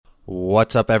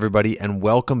What's up, everybody, and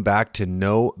welcome back to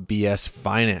No BS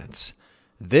Finance.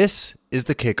 This is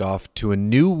the kickoff to a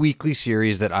new weekly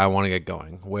series that I want to get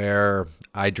going, where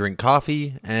I drink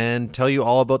coffee and tell you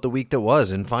all about the week that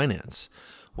was in finance.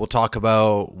 We'll talk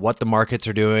about what the markets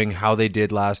are doing, how they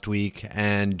did last week,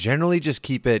 and generally just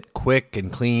keep it quick and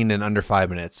clean and under 5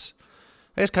 minutes.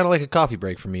 It's kind of like a coffee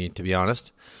break for me, to be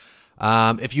honest.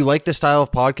 If you like this style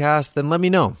of podcast, then let me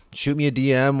know. Shoot me a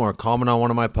DM or comment on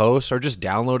one of my posts, or just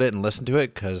download it and listen to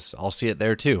it, because I'll see it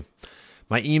there too.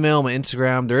 My email, my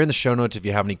Instagram, they're in the show notes if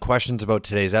you have any questions about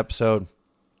today's episode.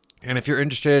 And if you're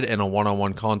interested in a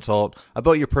one-on-one consult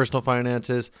about your personal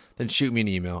finances, then shoot me an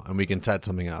email and we can set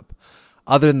something up.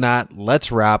 Other than that,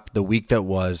 let's wrap the week that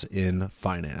was in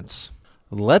finance.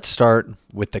 Let's start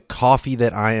with the coffee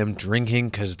that I am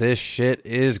drinking, because this shit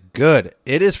is good.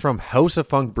 It is from House of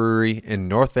Funk Brewery in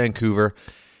North Vancouver.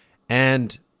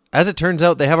 And as it turns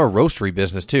out, they have a roastery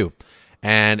business too.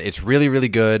 And it's really, really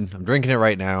good. I'm drinking it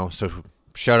right now. So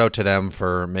shout out to them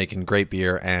for making great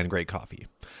beer and great coffee.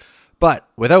 But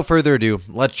without further ado,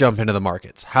 let's jump into the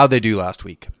markets. How'd they do last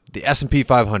week? The S&P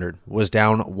 500 was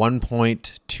down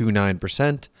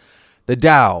 1.29%. The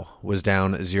Dow was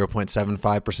down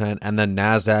 0.75%, and the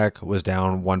NASDAQ was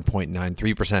down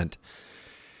 1.93%.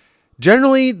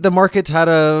 Generally, the markets had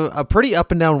a pretty up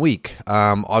and down week.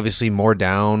 Obviously, more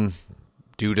down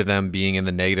due to them being in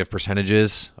the negative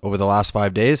percentages over the last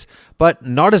 5 days, but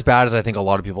not as bad as I think a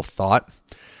lot of people thought.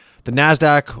 The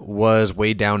NASDAQ was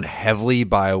weighed down heavily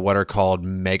by what are called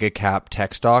mega cap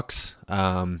tech stocks,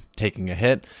 taking a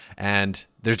hit. And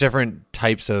there's different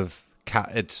types of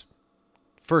it's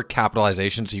for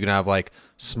capitalization. So you can have like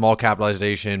small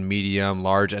capitalization, medium,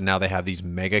 large, and now they have these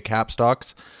mega cap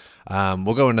stocks.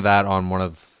 We'll go into that on one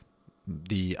of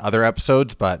the other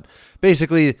episodes, but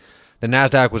basically the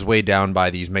NASDAQ was weighed down by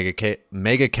these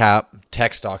mega cap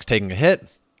tech stocks taking a hit.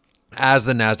 As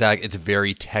the NASDAQ, it's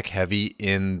very tech heavy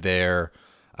in their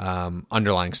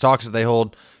underlying stocks that they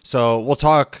hold. So we'll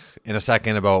talk in a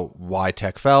second about why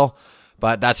tech fell,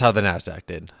 but that's how the NASDAQ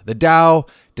did. The Dow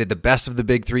did the best of the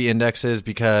big three indexes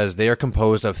because they are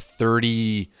composed of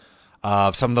 30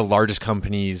 of some of the largest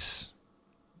companies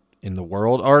in the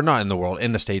world, or not in the world,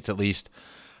 in the States at least,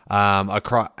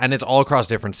 and it's all across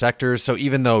different sectors. So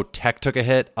even though tech took a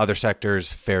hit, other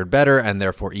sectors fared better and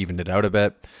therefore evened it out a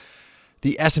bit.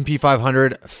 The S&P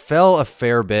 500 fell a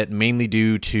fair bit, mainly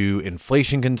due to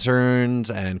inflation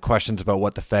concerns and questions about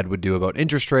what the Fed would do about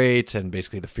interest rates and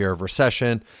basically the fear of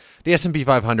recession. The S&P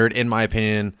 500, in my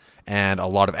opinion, and a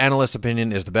lot of analysts'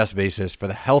 opinion, is the best basis for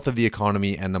the health of the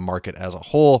economy and the market as a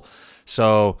whole.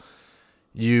 So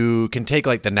you can take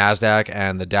like the NASDAQ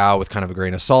and the Dow with kind of a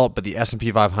grain of salt, but the S&P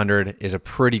 500 is a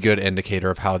pretty good indicator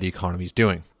of how the economy is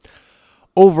doing.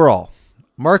 Overall,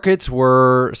 markets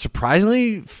were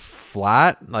surprisingly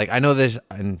flat. Like I know this,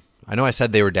 and I know I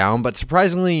said they were down, but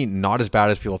surprisingly not as bad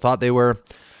as people thought they were.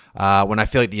 When I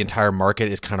feel like the entire market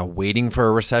is kind of waiting for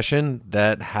a recession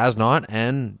that has not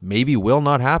and maybe will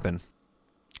not happen.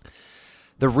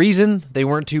 The reason they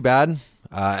weren't too bad,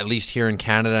 at least here in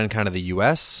Canada and kind of the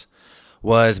US,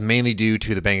 was mainly due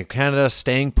to the Bank of Canada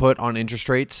staying put on interest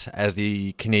rates as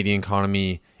the Canadian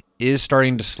economy is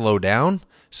starting to slow down.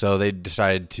 So they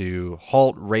decided to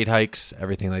halt rate hikes,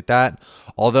 everything like that.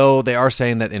 Although they are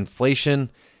saying that inflation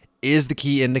is the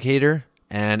key indicator,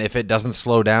 and if it doesn't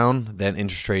slow down, then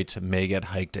interest rates may get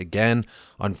hiked again.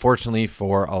 Unfortunately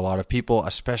for a lot of people,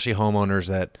 especially homeowners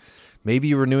that may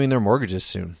be renewing their mortgages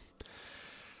soon.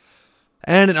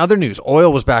 And in other news,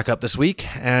 oil was back up this week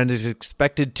and is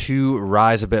expected to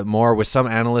rise a bit more, with some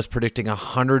analysts predicting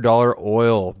 $100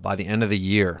 oil by the end of the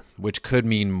year, which could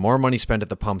mean more money spent at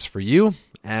the pumps for you.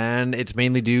 And it's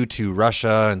mainly due to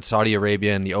Russia and Saudi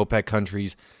Arabia and the OPEC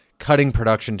countries cutting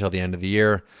production till the end of the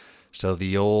year. So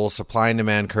the old supply and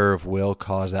demand curve will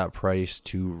cause that price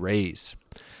to raise.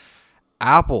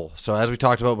 Apple. So as we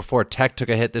talked about before, tech took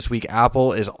a hit this week.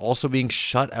 Apple is also being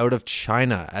shut out of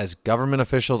China as government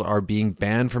officials are being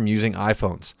banned from using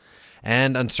iPhones.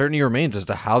 And uncertainty remains as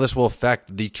to how this will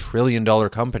affect the trillion-dollar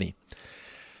company.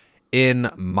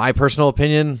 In my personal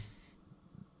opinion,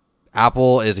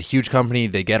 Apple is a huge company.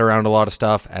 They get around a lot of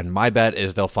stuff, and my bet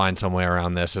is they'll find some way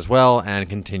around this as well and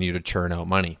continue to churn out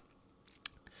money.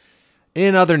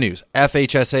 In other news,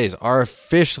 FHSAs are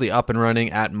officially up and running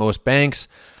at most banks.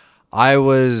 I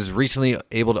was recently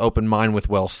able to open mine with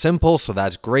Wealthsimple, so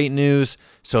that's great news.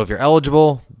 So if you're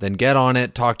eligible, then get on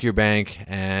it, talk to your bank,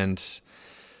 and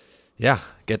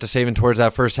get to saving towards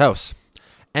that first house.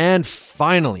 And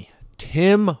finally,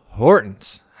 Tim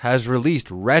Hortons has released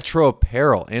retro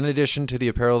apparel in addition to the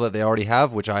apparel that they already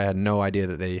have, which I had no idea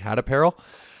that they had apparel.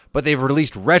 but they've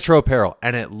released retro apparel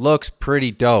and it looks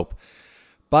pretty dope.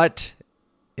 But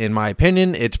in my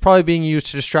opinion, it's probably being used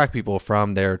to distract people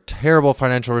from their terrible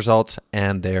financial results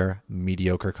and their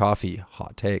mediocre coffee.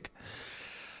 Hot take.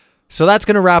 So that's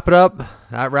going to wrap it up.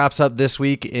 That wraps up this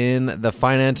week in the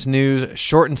finance news.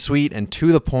 Short and sweet and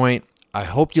to the point. I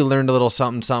hope you learned a little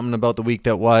something about the week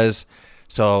that was.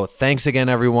 So thanks again,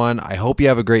 everyone. I hope you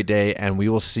have a great day, and we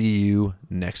will see you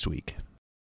next week.